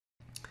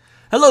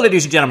Hello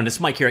ladies and gentlemen, it's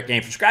Mike here at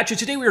Game from Scratch, and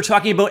today we are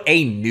talking about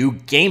a new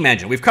game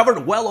engine. We've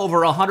covered well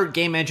over 100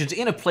 game engines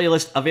in a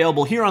playlist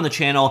available here on the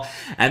channel,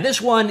 and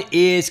this one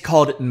is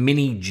called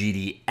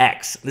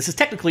miniGDX. This is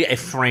technically a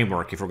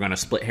framework, if we're going to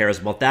split hairs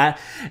about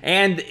that,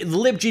 and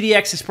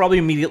libGDX is probably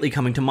immediately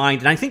coming to mind,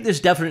 and I think this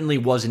definitely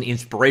was an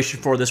inspiration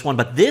for this one,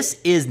 but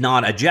this is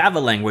not a Java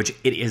language,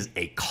 it is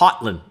a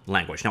Kotlin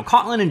language. Now,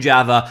 Kotlin and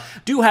Java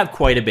do have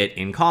quite a bit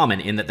in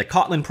common in that the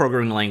Kotlin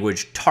programming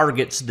language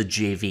targets the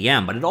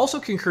JVM, but it also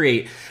can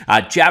create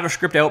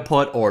JavaScript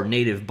output or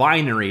native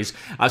binaries.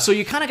 So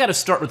you kind of got to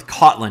start with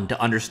Kotlin to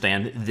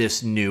understand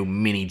this new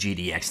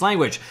miniGDX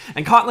language.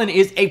 And Kotlin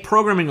is a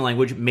programming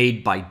language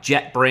made by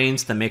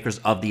JetBrains, the makers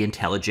of the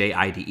IntelliJ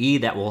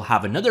IDE that will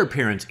have another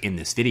appearance in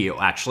this video,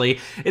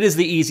 actually. It is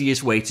the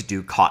easiest way to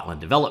do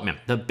Kotlin development.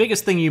 The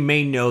biggest thing you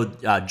may know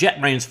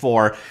JetBrains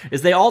for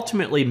is they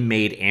ultimately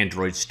made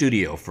Android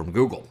Studio from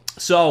Google.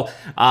 So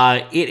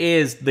it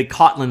is the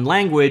Kotlin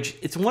language.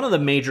 It's one of the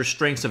major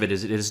strengths of it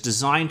is it is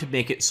designed to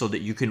make it so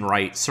that you can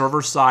write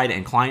server-side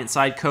and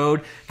client-side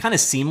code kind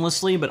of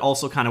seamlessly, but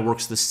also kind of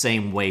works the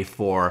same way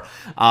for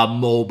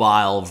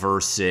mobile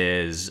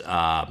versus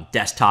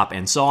desktop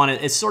and so on.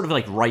 It's sort of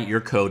like write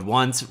your code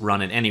once,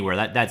 run it anywhere.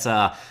 That's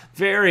a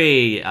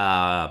very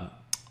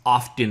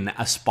often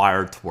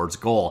aspired towards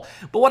goal.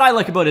 But what I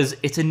like about it is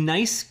it's a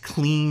nice,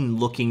 clean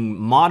looking,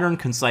 modern,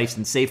 concise,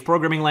 and safe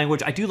programming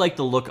language. I do like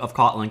the look of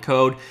Kotlin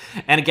code.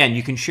 And again,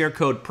 you can share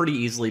code pretty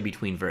easily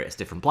between various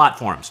different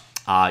platforms.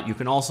 You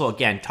can also,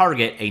 again,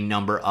 target a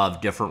number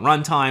of different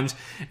runtimes,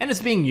 and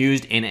it's being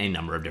used in a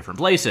number of different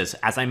places.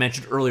 As I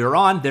mentioned earlier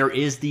on, there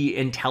is the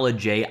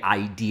IntelliJ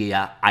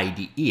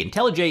IDE.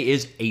 IntelliJ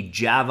is a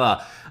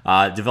Java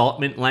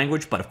development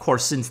language, but of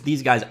course, since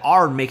these guys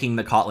are making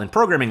the Kotlin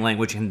programming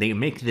language and they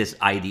make this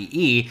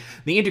IDE,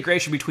 the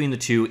integration between the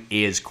two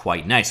is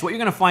quite nice. So what you're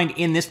going to find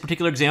in this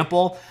particular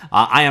example,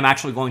 I am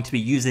actually going to be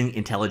using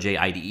IntelliJ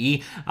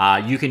IDE.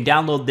 You can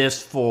download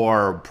this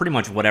for pretty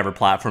much whatever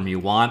platform you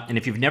want, and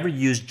if you've never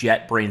used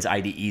JetBrains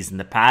IDEs in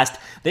the past,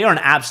 they are an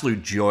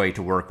absolute joy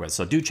to work with,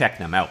 so do check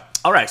them out.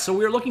 All right, so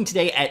we're looking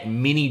today at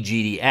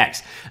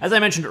miniGDX. As I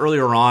mentioned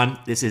earlier on,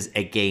 this is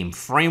a game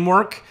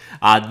framework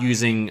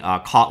using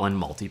Kotlin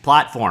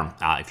multi-platform.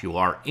 If you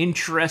are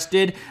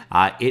interested,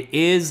 it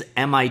is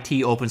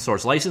MIT open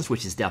source license,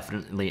 which is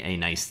definitely a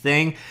nice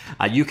thing.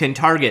 You can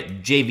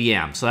target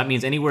JVM, so that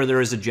means anywhere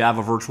there is a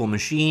Java virtual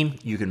machine,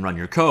 you can run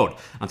your code.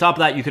 On top of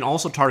that, you can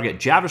also target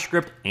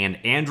JavaScript and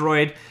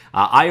Android.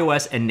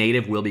 iOS and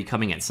native will be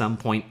coming at some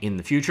point in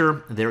the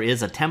future. There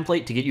is a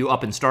template to get you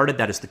up and started.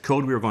 That is the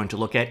code we are going to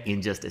look at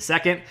in just a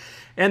second.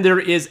 And there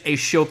is a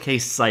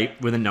showcase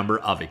site with a number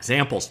of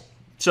examples.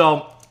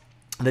 So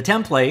the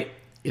template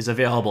is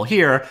available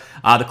here.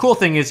 The cool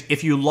thing is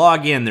if you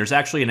log in, there's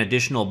actually an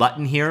additional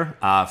button here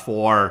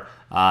for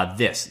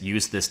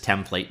use this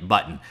template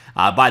button.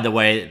 By the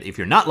way, if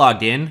you're not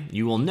logged in,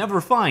 you will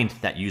never find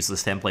that use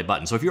this template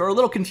button. So if you're a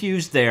little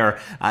confused there,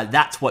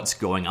 that's what's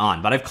going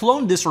on. But I've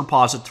cloned this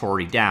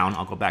repository down.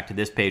 I'll go back to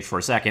this page for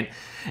a second.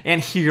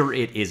 And here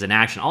it is in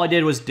action. All I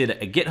did was did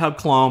a GitHub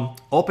clone,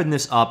 open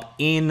this up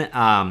in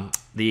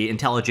the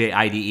IntelliJ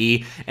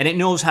IDE, and it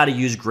knows how to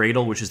use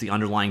Gradle, which is the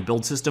underlying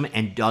build system,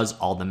 and does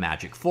all the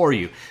magic for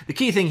you. The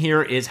key thing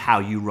here is how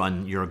you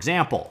run your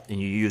example, and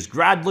you use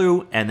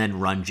gradlu and then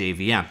run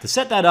JVM. To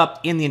set that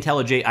up in the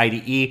IntelliJ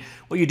IDE,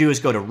 what you do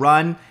is go to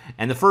run,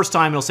 and the first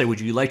time it'll say,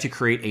 would you like to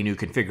create a new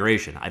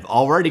configuration? I've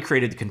already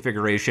created the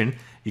configuration.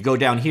 You go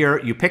down here,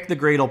 you pick the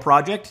Gradle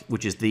project,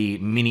 which is the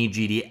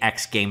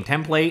miniGDX game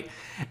template,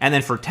 and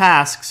then for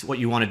tasks, what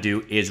you want to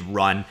do is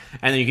run,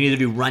 and then you can either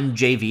do run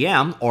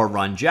JVM or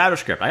run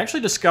JavaScript. I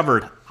actually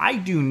discovered I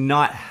do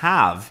not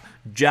have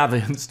Java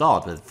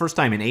installed for the first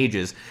time in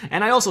ages,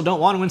 and I also don't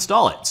want to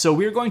install it. So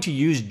we're going to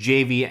use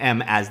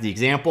JVM as the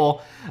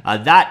example.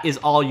 That is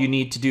all you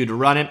need to do to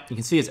run it. You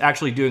can see it's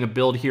actually doing a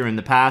build here in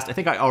the past. I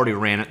think I already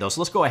ran it though,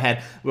 so let's go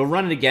ahead. We'll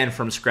run it again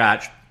from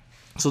scratch.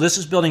 So this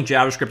is building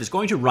JavaScript. It's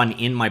going to run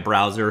in my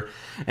browser,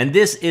 and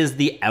this is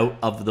the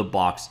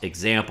out-of-the-box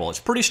example.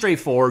 It's pretty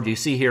straightforward. You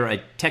see here a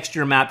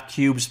texture map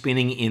cube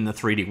spinning in the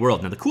 3D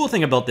world. Now, the cool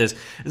thing about this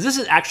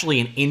is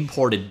actually an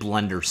imported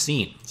Blender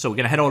scene. So we're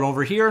going to head on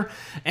over here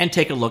and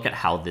take a look at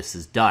how this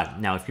is done.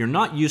 Now, if you're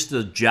not used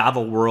to the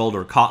Java world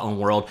or Kotlin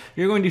world,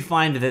 you're going to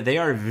find that they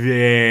are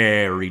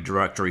very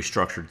directory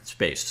structured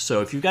spaced.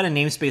 So if you've got a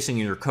namespacing in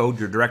your code,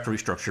 your directory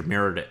structure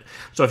mirrored it.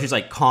 So if it's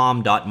like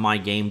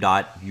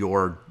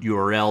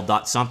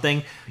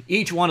com.mygame.your.url.something,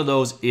 each one of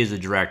those is a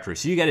directory.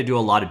 So you got to do a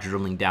lot of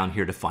drilling down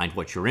here to find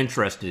what you're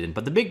interested in.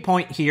 But the big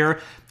point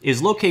here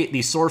is locate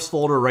the source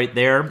folder right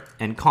there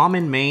and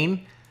common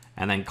main,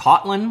 and then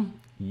Kotlin,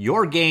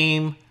 your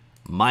game,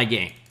 my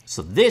game.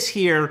 So this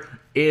here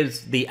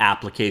is the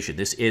application.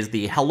 This is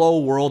the hello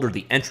world or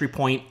the entry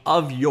point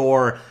of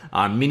your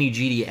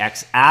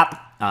miniGDX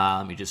app.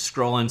 Let me just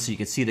scroll in so you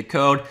can see the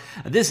code.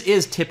 This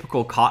is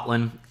typical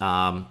Kotlin.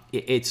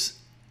 It's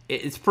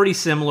it's pretty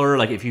similar.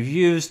 Like if you've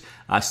used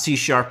C#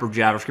 or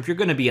JavaScript, you're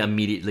going to be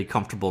immediately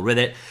comfortable with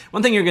it.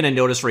 One thing you're going to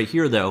notice right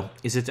here, though,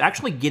 is it's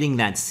actually getting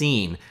that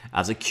scene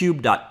as a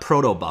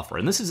cube.proto buffer.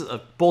 And this is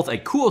both a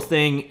cool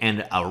thing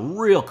and a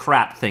real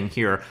crap thing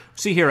here.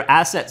 See here,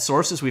 asset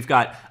sources, we've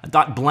got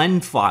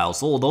 .blend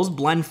files. Oh, those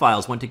blend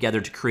files went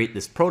together to create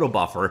this proto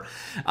buffer.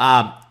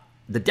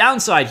 The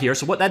downside here,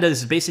 so what that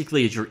does is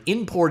basically is you're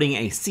importing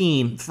a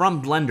scene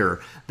from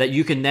Blender that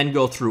you can then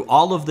go through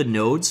all of the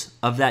nodes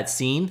of that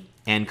scene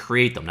and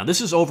create them. Now, this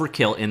is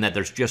overkill in that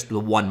there's just the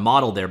one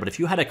model there, but if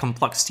you had a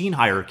complex scene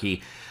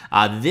hierarchy,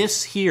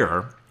 this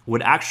here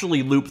would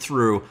actually loop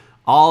through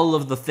all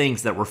of the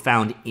things that were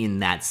found in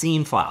that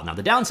scene file. Now,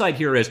 the downside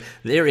here is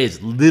there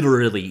is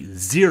literally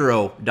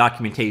zero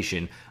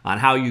documentation on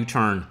how you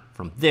turn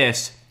from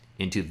this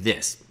into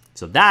this.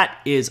 So that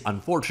is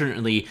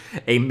unfortunately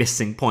a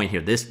missing point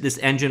here. This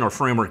engine or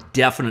framework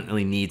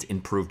definitely needs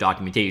improved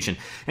documentation.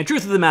 And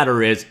truth of the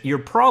matter is, you're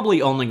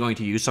probably only going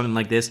to use something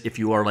like this if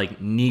you are like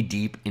knee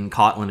deep in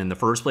Kotlin in the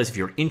first place, if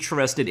you're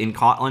interested in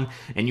Kotlin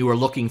and you are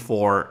looking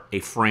for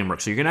a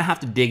framework. So you're gonna have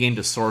to dig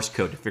into source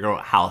code to figure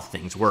out how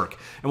things work.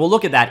 And we'll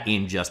look at that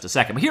in just a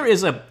second. But here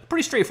is a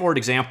pretty straightforward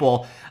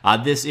example.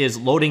 This is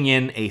loading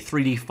in a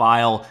 3D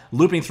file,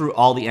 looping through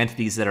all the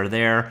entities that are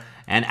there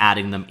and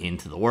adding them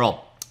into the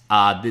world.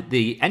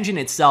 The engine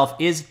itself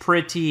is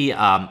pretty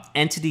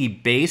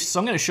entity-based, so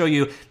I'm going to show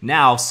you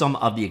now some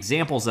of the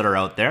examples that are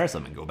out there. So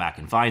I'm going to go back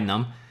and find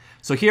them.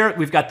 So here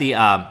we've got the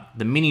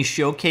mini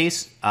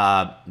showcase,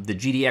 the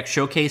GDX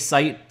showcase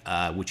site,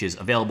 which is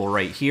available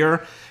right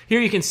here.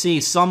 Here you can see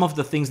some of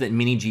the things that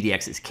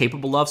miniGDX is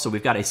capable of. So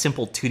we've got a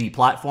simple 2D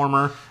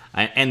platformer,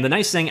 and the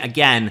nice thing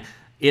again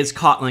is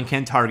Kotlin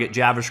can target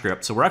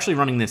JavaScript. So we're actually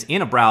running this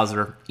in a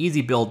browser,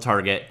 easy build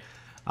target.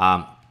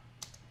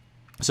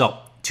 So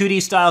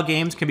 2D style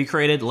games can be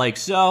created like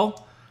so,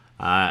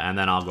 and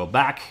then I'll go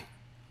back,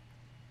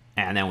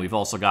 and then we've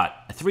also got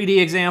a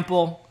 3D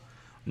example.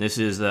 This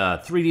is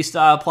a 3D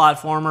style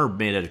platformer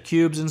made out of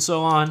cubes and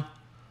so on.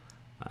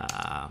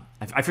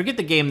 I forget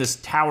the game, this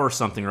Tower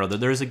something or other.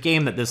 There's a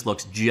game that this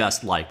looks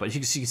just like, but as you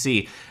can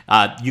see,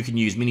 you can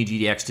use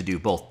miniGDX to do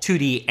both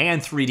 2D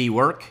and 3D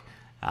work,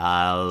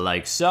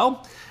 like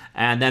so.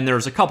 And then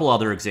there's a couple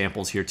other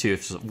examples here too.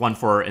 One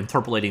for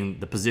interpolating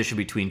the position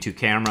between two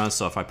cameras.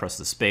 So if I press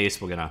the space,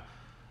 we're gonna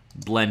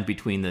blend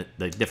between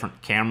the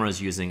different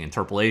cameras using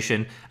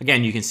interpolation.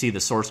 Again, you can see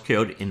the source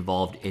code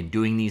involved in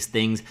doing these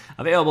things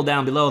available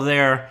down below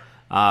there.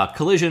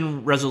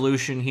 Collision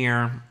resolution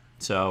here.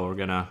 So we're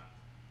gonna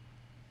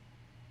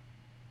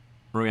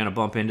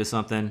bump into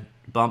something.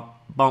 Bump,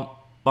 bump,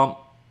 bump.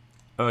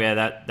 Oh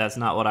yeah, that's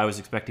not what I was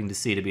expecting to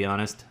see, to be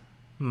honest.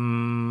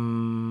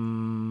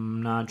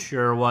 Not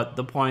sure what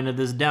the point of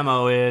this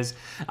demo is,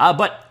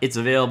 but it's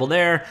available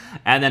there.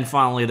 And then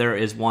finally, there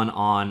is one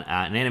on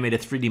an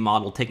animated 3D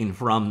model taken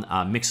from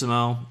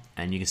Mixamo,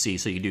 and you can see,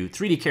 so you do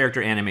 3D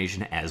character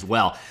animation as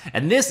well.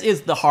 And this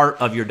is the heart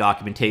of your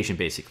documentation,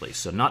 basically.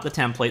 So not the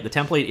template. The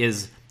template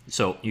is,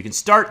 so you can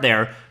start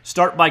there,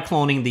 start by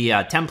cloning the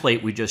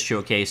template we just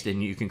showcased,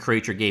 and you can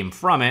create your game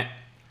from it.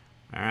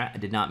 All right, I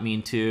did not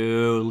mean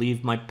to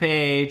leave my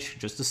page.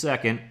 Just a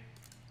second.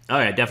 All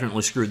right,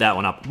 definitely screwed that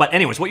one up. But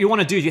anyways, what you want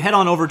to do is you head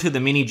on over to the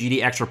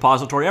miniGDX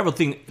repository.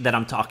 Everything that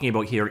I'm talking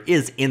about here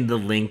is in the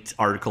linked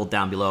article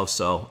down below,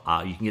 so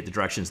you can get the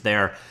directions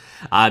there.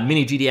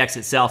 miniGDX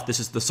itself, this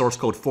is the source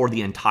code for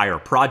the entire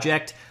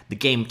project. The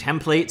game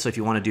template, so if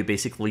you want to do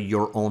basically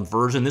your own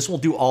version, this will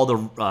do all the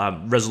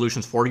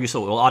resolutions for you,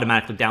 so it will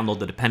automatically download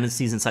the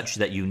dependencies and such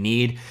that you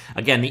need.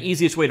 Again, the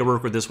easiest way to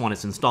work with this one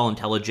is install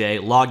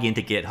IntelliJ, log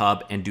into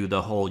GitHub, and do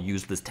the whole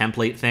use this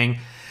template thing.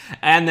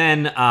 And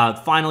then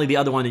finally, the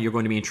other one that you're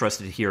going to be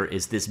interested in here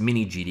is this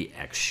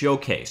miniGDX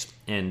showcase.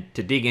 And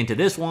to dig into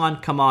this one,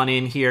 come on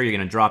in here. You're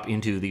going to drop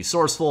into the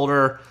source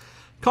folder,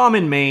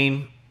 common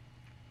main,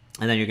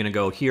 and then you're going to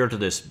go here to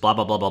this blah,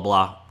 blah, blah, blah,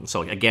 blah.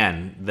 So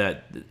again,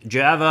 the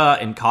Java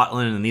and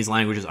Kotlin and these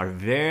languages are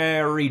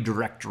very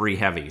directory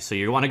heavy. So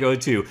you want to go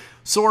to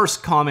source,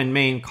 common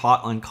main,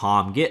 Kotlin,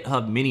 com,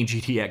 GitHub,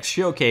 miniGDX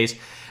showcase.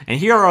 And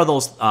here are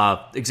those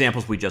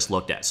examples we just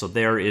looked at. So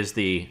there is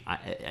the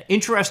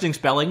interesting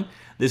spelling.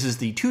 This is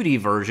the 2D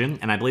version,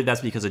 and I believe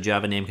that's because a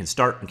Java name can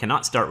start and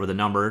cannot start with a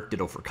number,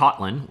 ditto for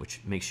Kotlin, which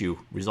makes you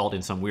result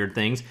in some weird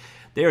things.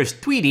 There's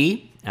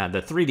 3D,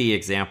 the 3D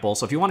example.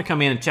 So if you want to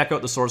come in and check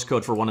out the source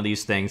code for one of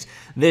these things,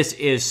 this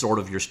is sort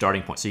of your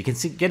starting point. So you can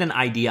get an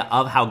idea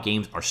of how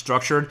games are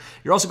structured.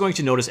 You're also going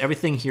to notice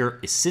everything here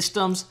is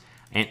systems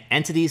and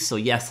entities. So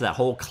yes, that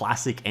whole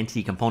classic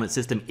entity component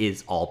system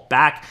is all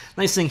back.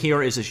 Nice thing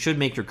here is it should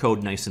make your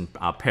code nice and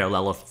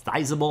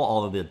parallelizable,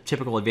 all of the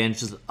typical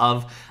advantages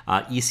of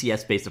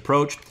ECS-based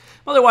approach.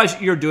 Otherwise,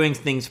 you're doing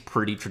things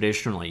pretty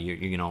traditionally.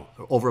 You know,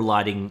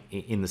 overriding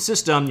in the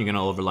system, you're going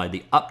to override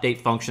the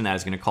update function that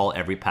is going to call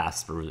every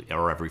pass through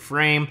or every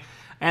frame.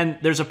 And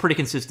there's a pretty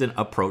consistent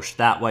approach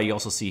that way. You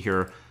also see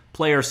here,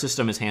 player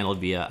system is handled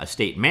via a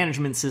state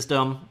management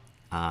system.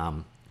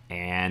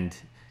 And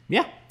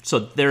yeah, So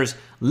there's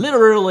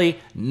literally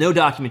no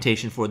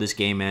documentation for this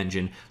game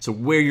engine. So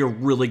where you're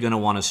really going to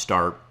want to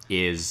start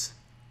is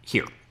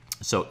here.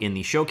 So in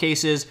the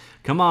showcases,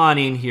 come on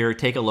in here,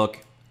 take a look,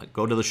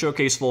 go to the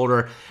showcase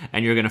folder,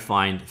 and you're going to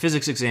find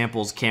physics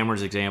examples,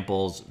 cameras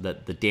examples, the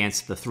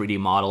dance, the 3D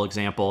model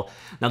example.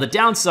 Now the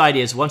downside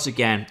is, once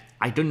again,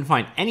 I didn't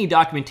find any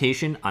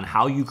documentation on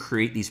how you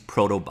create these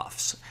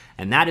protobufs.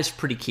 And that is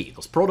pretty key.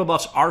 Those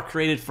protobufs are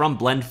created from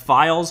blend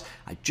files.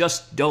 I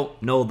just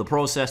don't know the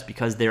process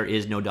because there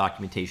is no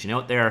documentation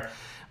out there.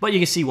 But you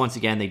can see, once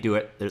again, they do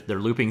it.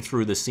 They're looping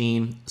through the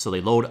scene. So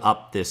they load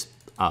up this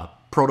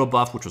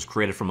protobuf, which was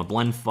created from a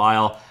blend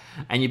file.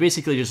 And you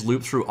basically just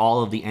loop through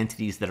all of the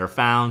entities that are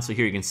found. So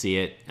here you can see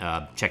it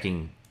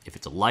checking if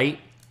it's a light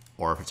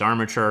or if it's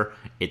armature.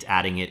 It's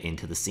adding it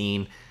into the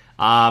scene.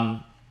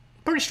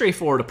 Pretty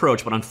straightforward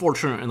approach, but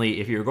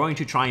unfortunately, if you're going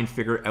to try and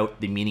figure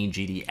out the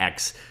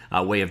miniGDX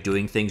way of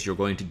doing things, you're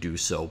going to do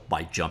so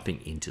by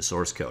jumping into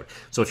source code.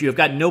 So if you've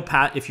got no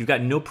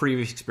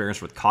previous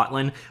experience with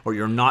Kotlin, or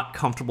you're not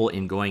comfortable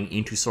in going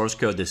into source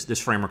code, this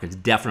framework is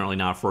definitely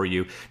not for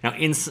you. Now,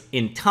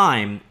 in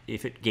time,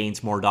 if it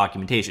gains more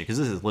documentation, because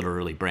this is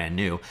literally brand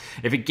new,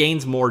 if it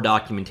gains more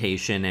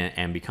documentation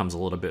and becomes a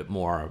little bit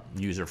more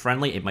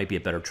user-friendly, it might be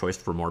a better choice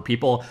for more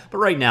people. But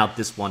right now,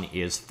 this one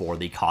is for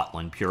the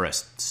Kotlin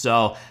purists.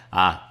 So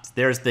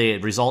there's the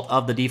result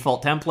of the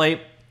default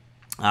template.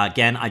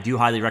 Again, I do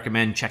highly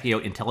recommend checking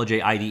out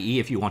IntelliJ IDE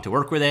if you want to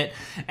work with it.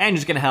 And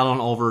just going to head on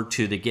over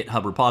to the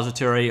GitHub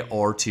repository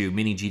or to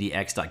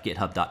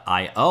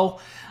minigdx.github.io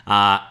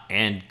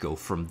and go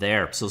from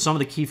there. So some of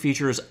the key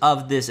features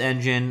of this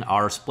engine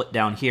are split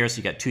down here. So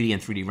you got 2D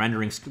and 3D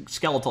rendering,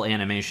 skeletal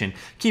animation,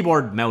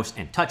 keyboard, mouse,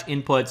 and touch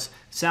inputs,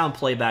 sound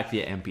playback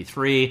via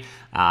MP3,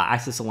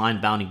 access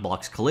aligned bounding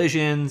blocks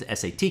collisions,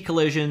 SAT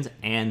collisions,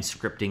 and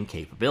scripting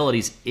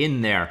capabilities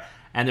in there.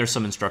 And there's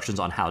some instructions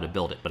on how to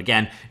build it. But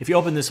again, if you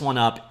open this one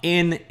up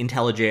in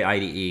IntelliJ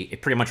IDE,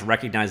 it pretty much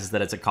recognizes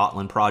that it's a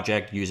Kotlin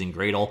project using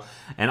Gradle,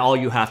 and all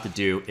you have to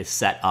do is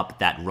set up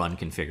that run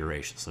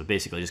configuration. So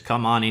basically just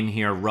come on in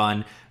here,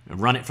 run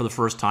it for the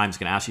first time. It's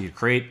gonna ask you to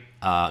create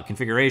a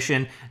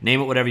configuration, name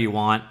it whatever you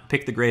want,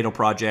 pick the Gradle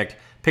project,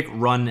 pick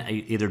run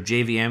either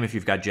JVM if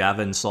you've got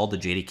Java installed, the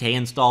JDK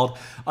installed,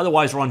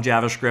 otherwise run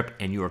JavaScript,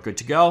 and you are good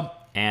to go.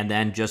 And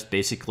then just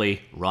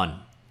basically run.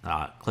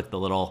 Click the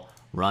little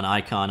run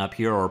icon up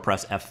here, or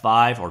press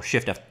F5 or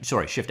Shift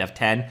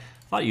F10. I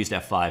thought I used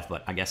F5,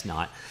 but I guess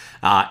not.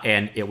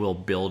 And it will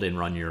build and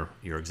run your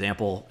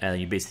example, and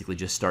you basically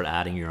just start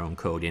adding your own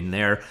code in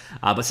there.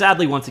 But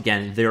sadly, once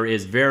again, there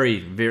is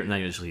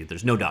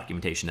there's no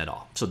documentation at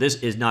all. So this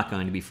is not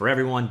going to be for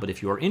everyone, but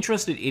if you are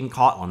interested in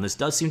Kotlin, this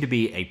does seem to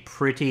be a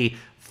pretty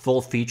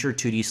full-feature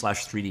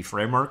 2D/3D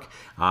framework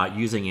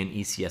using an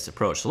ECS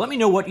approach. So let me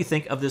know what you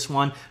think of this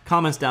one.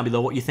 Comments down below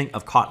what you think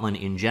of Kotlin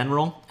in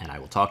general, and I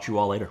will talk to you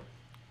all later.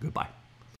 Goodbye.